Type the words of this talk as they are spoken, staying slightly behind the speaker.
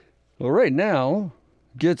Well, right now,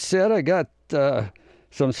 get set. I got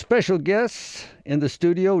some special guests in the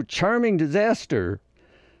studio. Charming Disaster.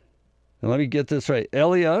 And let me get this right.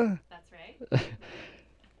 Elia. That's right.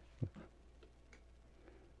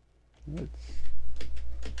 Let's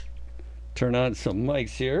turn on some mics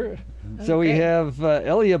here. Okay. So we have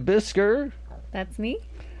Elia Bisker. That's me.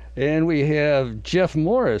 And we have Jeff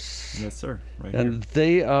Morris. Yes, sir. Right and here.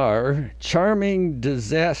 They are Charming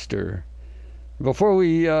Disaster. Before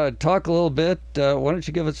we talk a little bit, why don't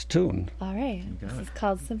you give us a tune? All right. This is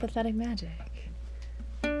called Sympathetic Magic.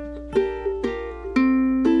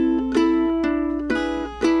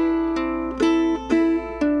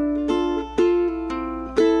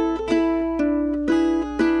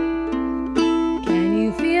 Can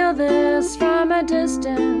you feel this from a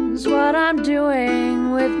distance? What I'm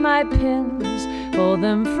doing with my pins? Pull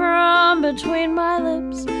them from between my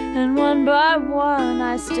lips, and one by one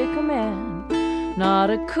I stick them in. Not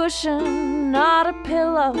a cushion, not a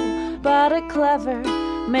pillow, but a clever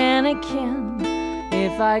mannequin.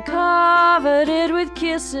 If I covered it with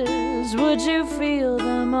kisses, would you feel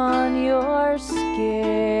them on your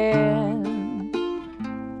skin?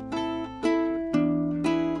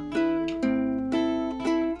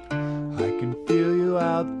 I can feel you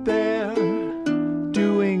out there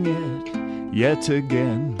doing it yet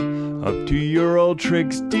again. Up to your old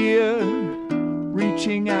tricks, dear,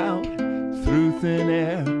 reaching out through thin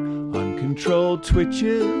air, uncontrolled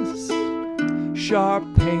twitches, sharp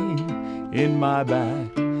pain in my back,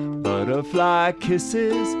 butterfly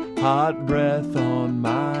kisses, hot breath on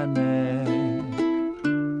my neck.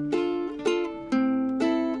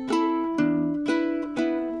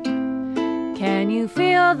 Can you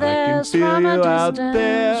feel this from a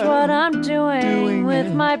distance? What I'm doing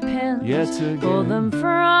with my pins? Pull them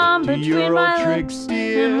from between my lips,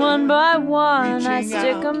 and one by one I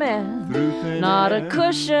stick them in. Not a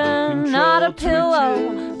cushion, not a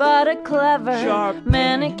pillow, but a clever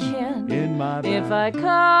mannequin. If I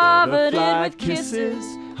covered it with kisses,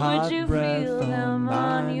 would you feel them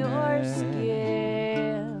on your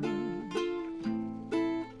skin?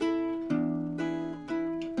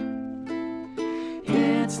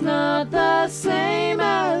 It's not the same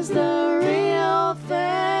as the real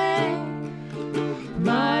thing.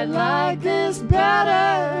 Might like this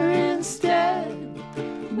better instead.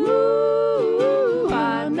 Ooh,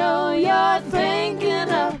 I know you're thinking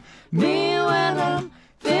of me when I'm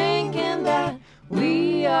thinking that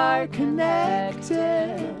we are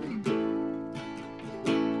connected.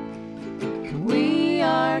 We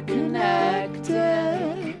are connected.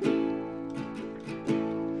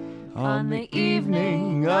 On the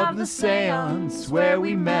evening of the seance where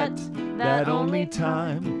we met that only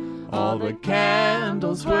time, all the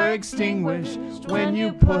candles were extinguished when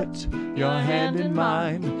you put your hand in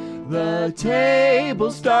mine. The table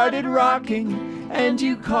started rocking and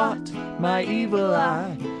you caught my evil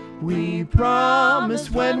eye. We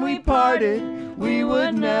promised when we parted we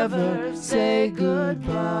would never say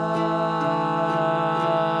goodbye.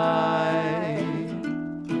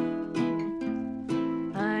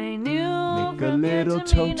 A little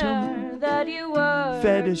totem, that you were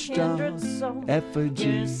fetish doll,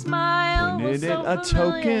 effigy, wanted it a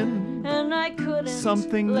token, and I couldn't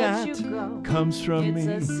something let that you go. Comes from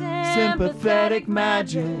me, sympathetic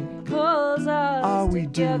magic. Pulls us are we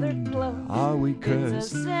doomed? Are we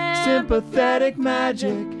cursed? Sympathetic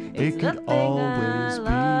magic, it could always be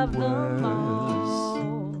worse.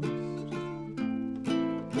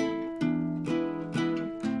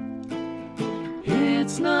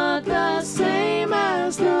 It's not the same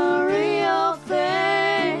as the real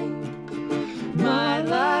thing. Might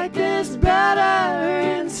like this better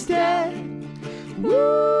instead.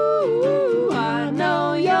 Ooh, I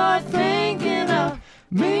know you're thinking of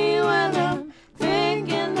me when I'm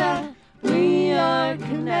thinking that we are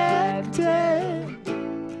connected.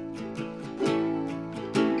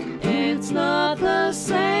 It's not the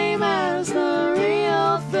same as the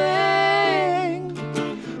real thing.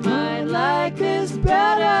 Might like this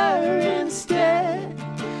better instead.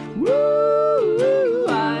 Woo,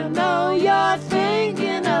 I know you're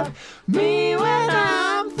thinking of me when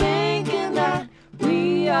I'm thinking that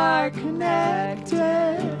we are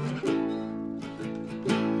connected.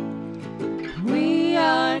 We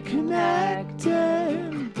are connected.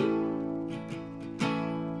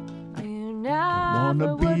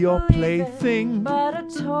 Wanna be your plaything,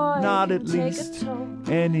 not at least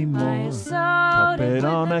anymore. Puppet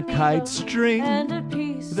on a kite string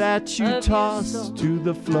that you toss to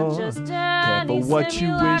the floor. Careful what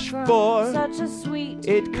you wish for,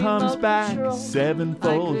 it comes back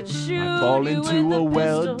sevenfold. I fall into a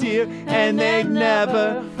well, dear, and they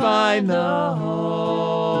never find the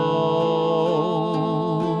hole.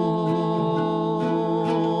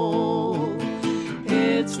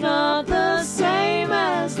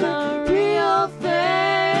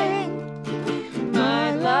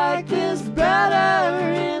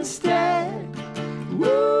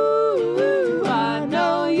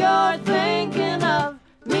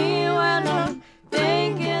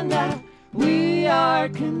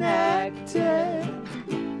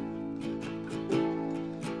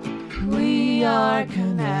 are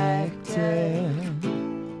connected.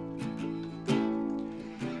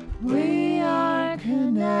 We are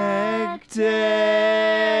connected.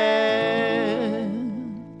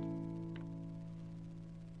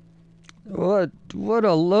 What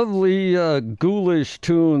a lovely ghoulish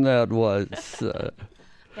tune that was.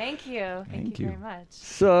 Thank you. Thank you very much.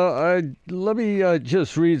 So let me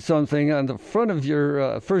just read something on the front of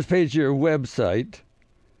your first page of your website.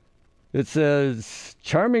 It says,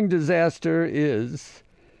 Charming Disaster is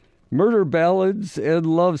murder ballads and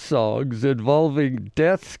love songs involving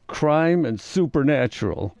death, crime, and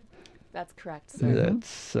supernatural. That's correct, sir.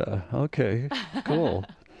 That's, okay, cool.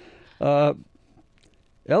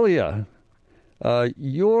 Elia,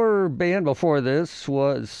 your band before this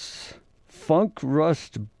was Funk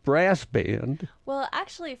Rust Brass Band. Well,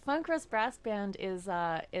 actually, Funk Rust Brass Band is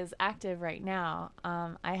active right now.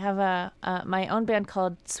 I have my own band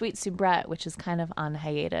called Sweet Soubrette, which is kind of on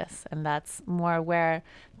hiatus, and that's more where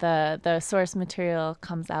the source material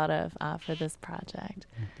comes out of for this project.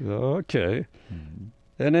 Okay. Mm-hmm.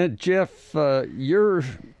 And then, Jeff, your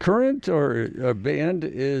current band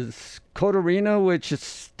is Cotarina, which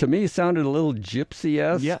is, to me sounded a little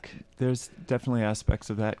gypsy-esque. Yeah, there's definitely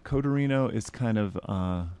aspects of that. Cotarino is kind of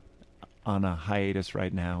on a hiatus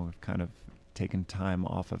right now. We've kind of taken time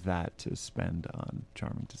off of that to spend on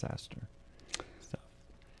Charming Disaster stuff.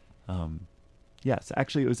 Yes,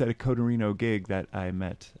 actually, it was at a Cotarino gig that I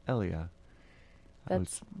met Elia.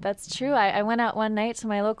 That's true. I went out one night to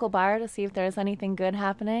my local bar to see if there was anything good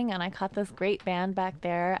happening, and I caught this great band back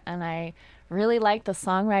there, and I really liked the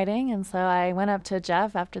songwriting, and so I went up to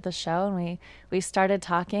Jeff after the show, and we started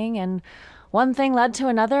talking, and one thing led to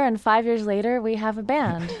another, and 5 years later, we have a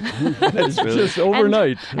band. That's really just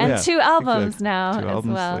overnight. And 2 albums exactly. now 2 as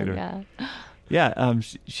albums well. Later. Yeah.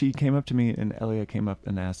 She came up to me, and Elia came up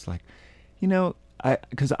and asked, like,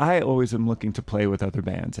 because I always am looking to play with other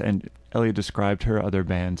bands, and Elia described her other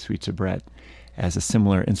band, Sweet Soubrette, as a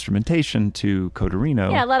similar instrumentation to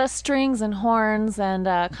Cotarino. Yeah, a lot of strings and horns and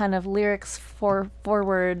kind of lyrics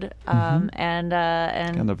forward and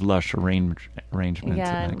kind of lush arrangements.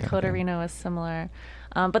 Yeah, and Cotarino is similar.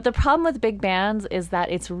 But the problem with big bands is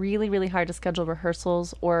that it's really, really hard to schedule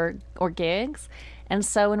rehearsals or gigs. And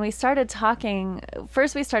so when we started talking,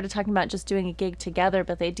 first we started talking about just doing a gig together,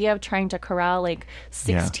 but the idea of trying to corral like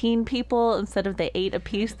 16 people instead of the 8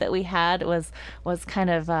 apiece that we had was kind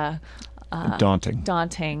of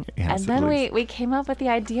daunting. Yes, and then we came up with the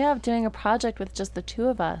idea of doing a project with just the 2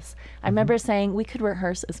 of us. I remember saying we could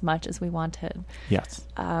rehearse as much as we wanted. Yes,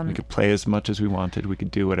 we could play as much as we wanted. We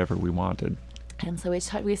could do whatever we wanted. And so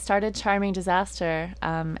we started Charming Disaster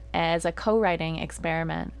as a co-writing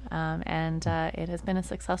experiment, and it has been a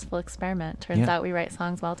successful experiment. Turns out we write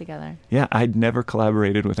songs well together. Yeah, I'd never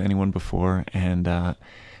collaborated with anyone before, and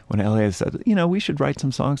when Elia said, we should write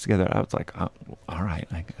some songs together, I was like, oh, all right,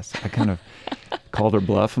 I guess. I kind of called her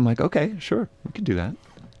bluff. I'm like, okay, sure, we could do that.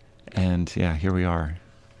 And yeah, here we are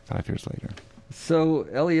 5 years later. So,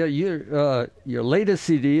 Elia, your latest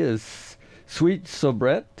CD is Sweet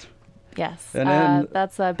Soubrette. Yes, and then,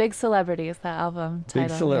 that's Big Celebrity is that album title.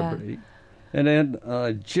 Big Celebrity. Yeah. And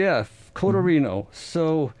then Jeff, Cotarino.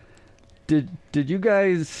 So did you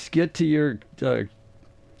guys get to your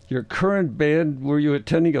current band? Were you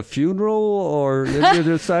attending a funeral, or you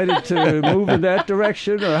decided to move in that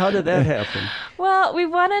direction, or how did that happen? Well, we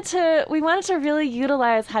wanted to really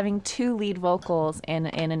utilize having 2 lead vocals in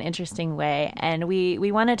an interesting way, and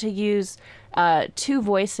we wanted to use 2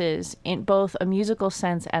 voices in both a musical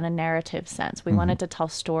sense and a narrative sense. We wanted to tell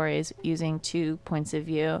stories using 2 points of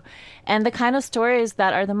view. And the kind of stories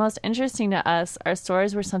that are the most interesting to us are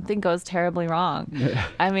stories where something goes terribly wrong. Yeah.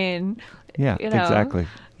 I mean, yeah, exactly.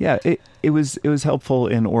 Yeah, it was helpful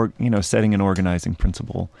in setting an organizing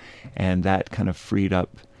principle, and that kind of freed up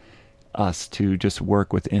us to just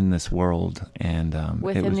work within this world and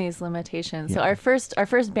within these limitations. Yeah. So our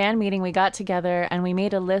first band meeting, we got together and we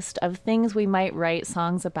made a list of things we might write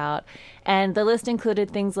songs about, and the list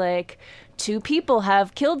included things like 2 people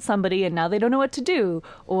have killed somebody and now they don't know what to do,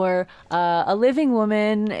 or a living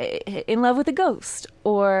woman in love with a ghost,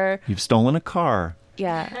 or you've stolen a car.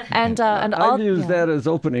 Yeah, and all I've used that as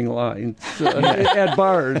opening lines at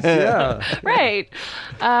bars. Yeah, right.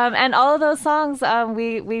 And all of those songs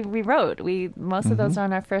we wrote. Most of those are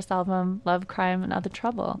on our first album, Love, Crime, and Other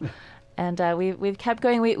Trouble. And we've kept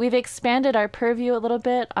going. We've expanded our purview a little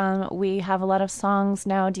bit. We have a lot of songs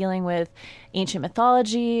now dealing with ancient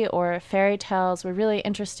mythology or fairy tales. We're really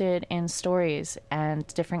interested in stories and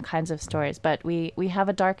different kinds of stories. But we have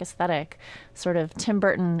a dark aesthetic, sort of Tim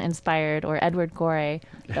Burton inspired, or Edward Gorey,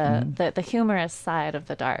 the humorous side of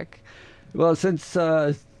the dark. Well, since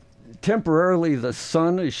temporarily the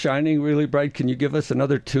sun is shining really bright. Can you give us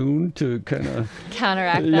another tune to kind of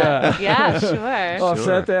counteract that? Yeah, sure.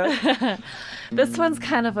 Offset that? This one's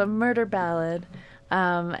kind of a murder ballad.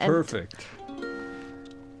 Perfect.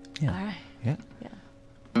 All right. Yeah.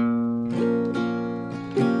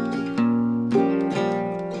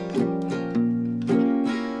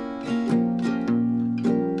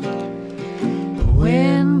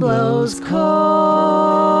 Wind blows cold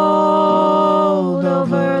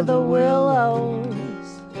over the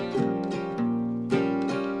willows.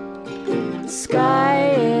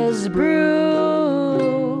 Sky is bruised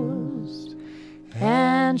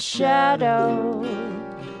and shadowed.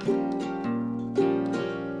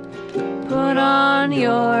 Put on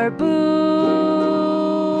your boots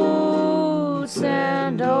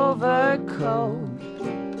and overcoat.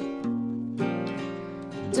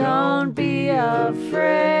 Don't be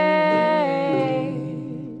afraid,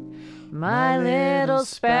 my little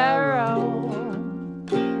sparrow.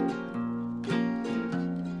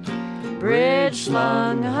 Bridge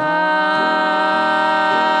slung high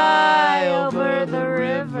over the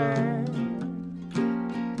river.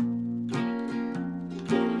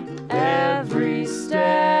 Every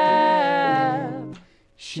step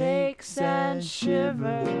shakes and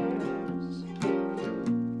shivers.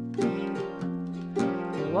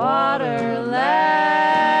 Water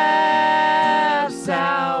laughs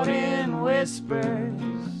out in whispers.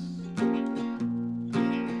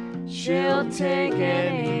 She'll take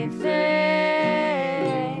anything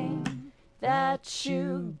that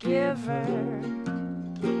you give her.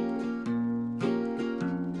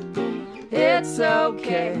 It's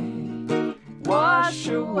okay, wash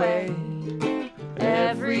away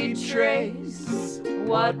every trace,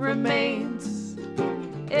 what remains.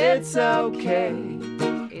 It's okay,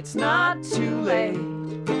 it's not too late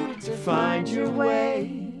to find your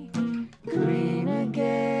way green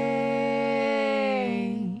again.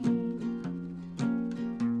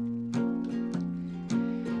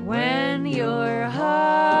 When your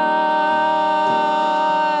heart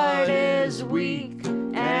is weak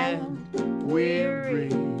and weary,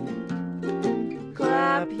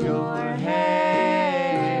 clap your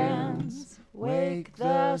hands, wake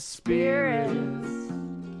the spirits.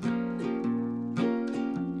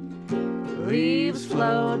 Leaves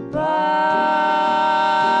float by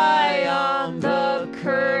on the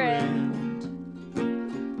current.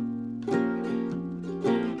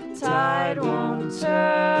 Tide won't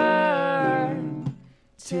turn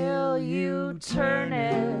till you turn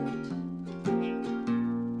it.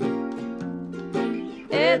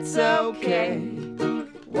 It's okay,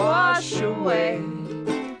 wash away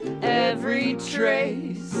every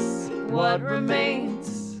trace, what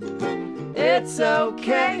remains. It's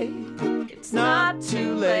okay, it's not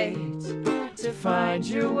too late to find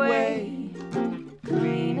your way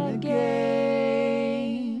green again.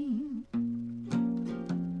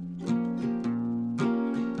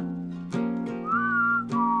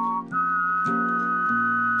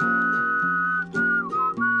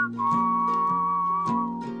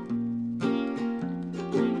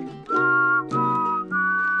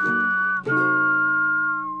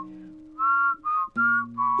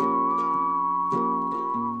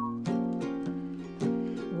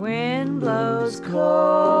 Wind blows cold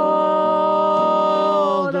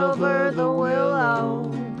over the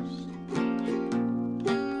willows.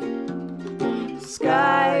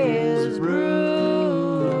 Sky is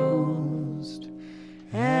bruised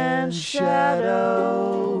and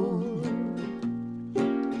shadowed.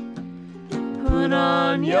 Put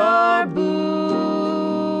on your boots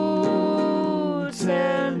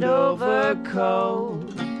and overcoat.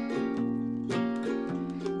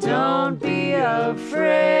 Don't be afraid,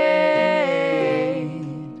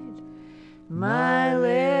 my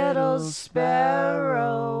little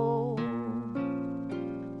sparrow.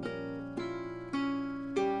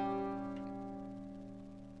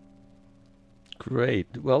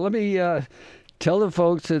 Great. Well, let me tell the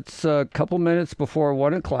folks it's a couple minutes before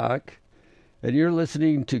 1 o'clock, and you're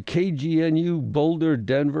listening to KGNU Boulder,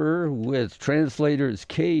 Denver, with translators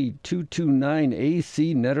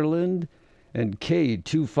K229AC Netherlands and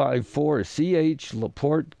K254CH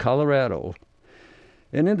LaPorte, Colorado.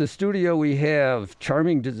 And in the studio we have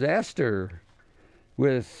Charming Disaster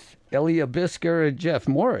with Elia Bisker and Jeff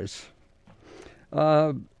Morris.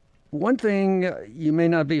 One thing, you may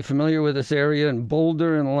not be familiar with this area, in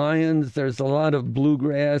Boulder and Lyons, there's a lot of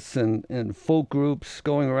bluegrass and folk groups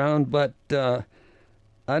going around, but I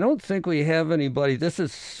don't think we have anybody, this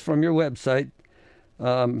is from your website,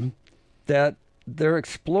 that they're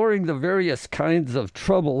exploring the various kinds of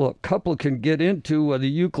trouble a couple can get into with a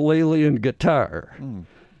ukulele and guitar.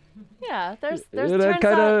 Yeah, there's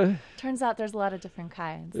turns out there's a lot of different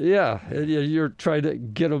kinds. Yeah, you're trying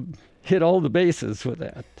to hit all the bases with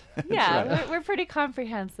that. Yeah, right. we're pretty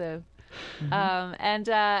comprehensive. And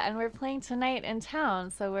we're playing tonight in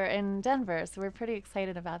town, so we're in Denver, so we're pretty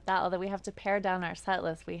excited about that. Although we have to pare down our set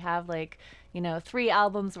list, we have 3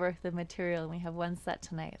 albums worth of material, and we have one set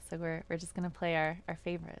tonight, so we're just gonna play our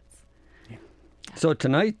favorites. So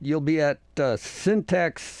tonight you'll be at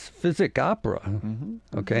Syntax Physic Opera. Mm-hmm.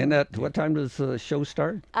 Okay, and what time does the show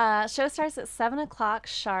start? Show starts at 7:00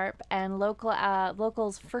 sharp, and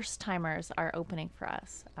locals first timers are opening for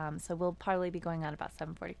us. So we'll probably be going on about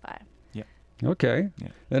 7:45. Yeah. Okay. Yeah.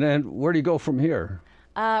 And then where do you go from here?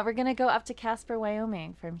 We're gonna go up to Casper,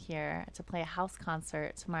 Wyoming from here to play a house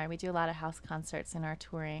concert tomorrow. We do a lot of house concerts in our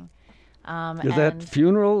touring. Is that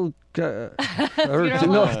funeral?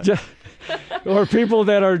 Or people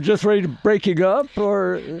that are just ready to breaking up?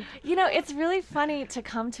 Or it's really funny to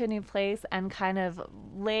come to a new place and kind of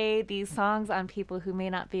lay these songs on people who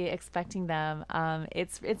may not be expecting them.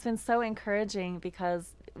 It's been so encouraging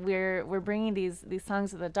because we're bringing these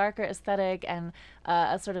songs with a darker aesthetic and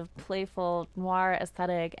a sort of playful noir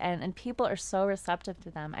aesthetic, and people are so receptive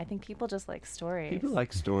to them. I think people just like stories. People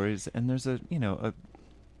like stories, and there's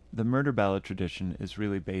the murder ballad tradition is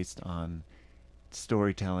really based on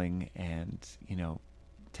storytelling and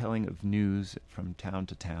telling of news from town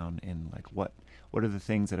to town, and what are the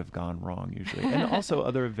things that have gone wrong usually, and also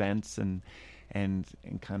other events and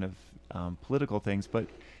kind of political things. But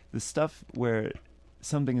the stuff where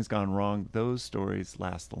something has gone wrong, those stories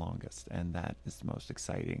last the longest, and that is the most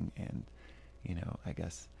exciting. And I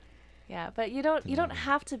guess. Yeah, but you don't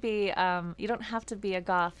have to be a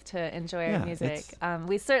goth to enjoy our music.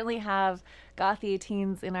 We certainly have gothy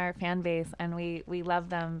teens in our fan base, and we love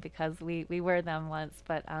them because we were them once.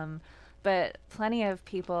 But plenty of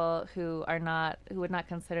people who would not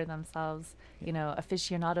consider themselves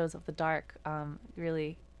aficionados of the dark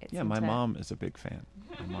really. Yeah, my mom is a big fan.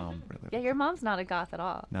 My mom really. Yeah, your mom's not a goth at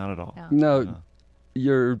all. Not at all. No.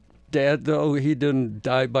 Your dad, though, he didn't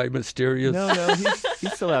die by mysterious. No,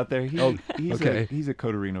 he's still out there. He's a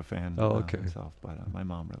Cotarino fan. Himself, but my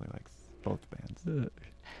mom really likes both bands.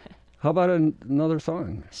 How about another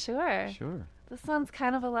song? Sure. This one's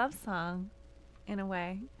kind of a love song, in a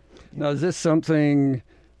way. Now, is this something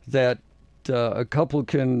that a couple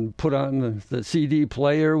can put on the CD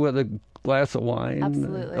player with a glass of wine?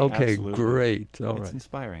 Absolutely. Okay, Absolutely. Great. All it's right.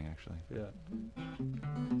 inspiring, actually. Yeah.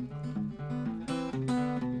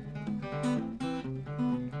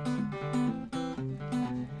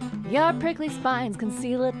 Your prickly spines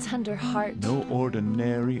conceal a tender heart. No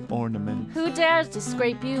ordinary ornament. Who dares to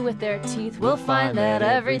scrape you with their teeth will find that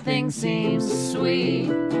everything seems sweet.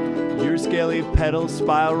 Your scaly petals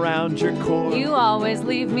spiral round your core. You always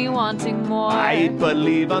leave me wanting more. I eat but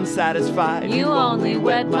leave unsatisfied. You only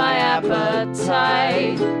whet my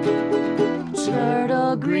appetite.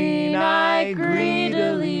 Turtle green I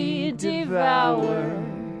greedily devour.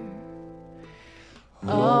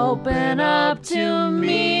 Open up to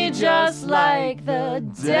me just like the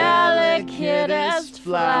delicatest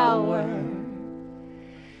flower.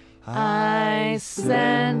 I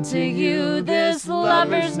send to you this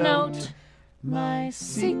lover's note, my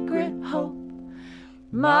secret hope,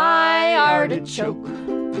 my artichoke,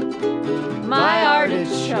 my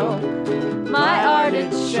artichoke, my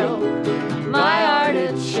artichoke, my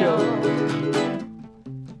artichoke.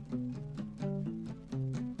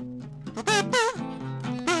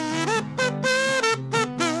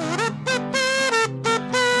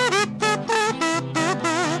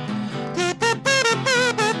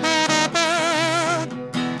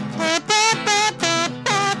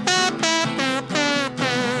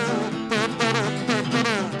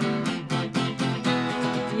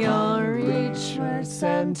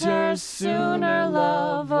 Sooner,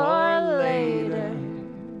 love, or later,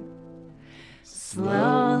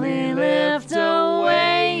 slowly lift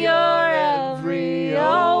away your every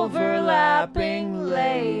overlapping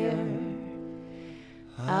layer.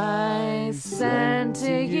 I send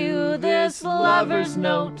to you this lover's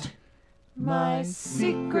note, my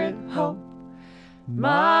secret hope,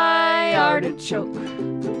 my artichoke,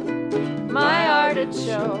 my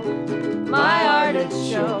artichoke, my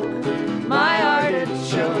artichoke, my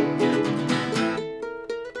artichoke.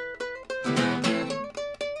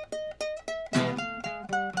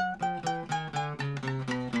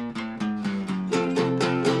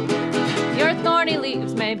 Your thorny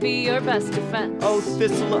leaves may be your best defense. Oh,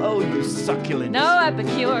 thistle, oh, you succulent. No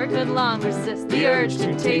epicure could long resist the urge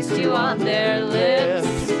to taste you on their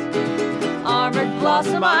lips. Armored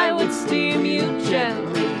blossom, I would steam you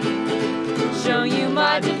gently. show you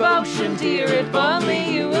my devotion, dear, if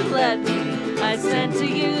only you would let me. I send to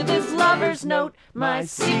you this lover's note, my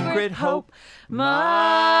secret hope,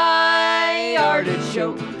 my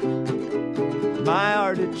artichoke. My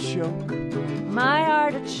artichoke. My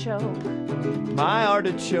artichoke. My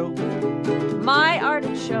artichoke. My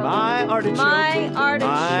artichoke. My artichoke. My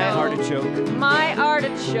artichoke. My artichoke. My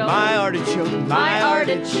artichoke. My artichoke. My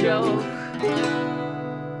artichoke.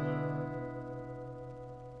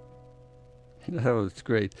 That was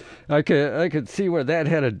great. I could see where that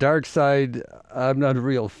had a dark side. I'm not a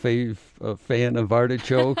real fan of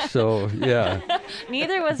artichokes, so yeah.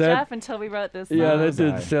 Neither was That- Jeff until we wrote this song. Yeah, that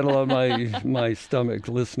did settle on my stomach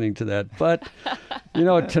listening to that. But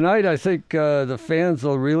tonight I think the fans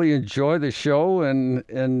will really enjoy the show,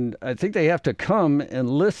 and I think they have to come and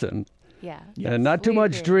listen. Yeah. And not too We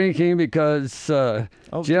much agree. drinking because Jeff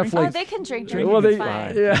drinking- Oh, likes they can drink. Drinking Well, is they-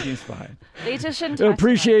 fine. yeah. Drinking's fine. They just shouldn't talk too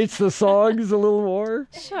appreciates the songs a little more.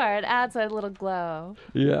 much. Sure, it adds a little glow.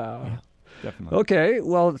 Yeah. Definitely. Okay,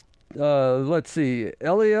 well, let's see.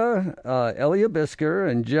 Elia Bisker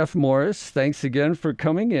and Jeff Morris, thanks again for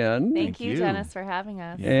coming in. Thank you, you. Dennis, for having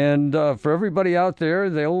us. Yeah. And for everybody out there,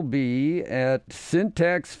 they'll be at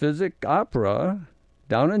Syntax Physic Opera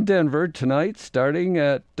down in Denver tonight, starting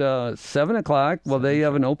at 7 o'clock. Well, they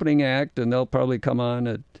have an opening act, and they'll probably come on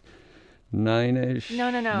at 9-ish. No,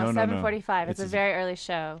 No. 7:45. It's a It's- very early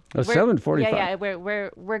show. Oh, 7:45. Yeah,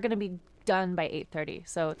 we're gonna be done by 8:30.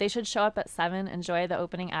 So they should show up at 7. Enjoy the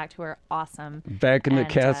opening act, who are awesome, Back in the And,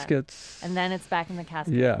 caskets. and then it's back in the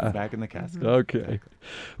casket. Yeah. Back in the casket. Okay.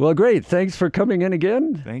 Well, great. Thanks for coming in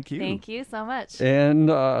again. Thank you. Thank you so much. And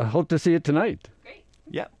hope to see you tonight.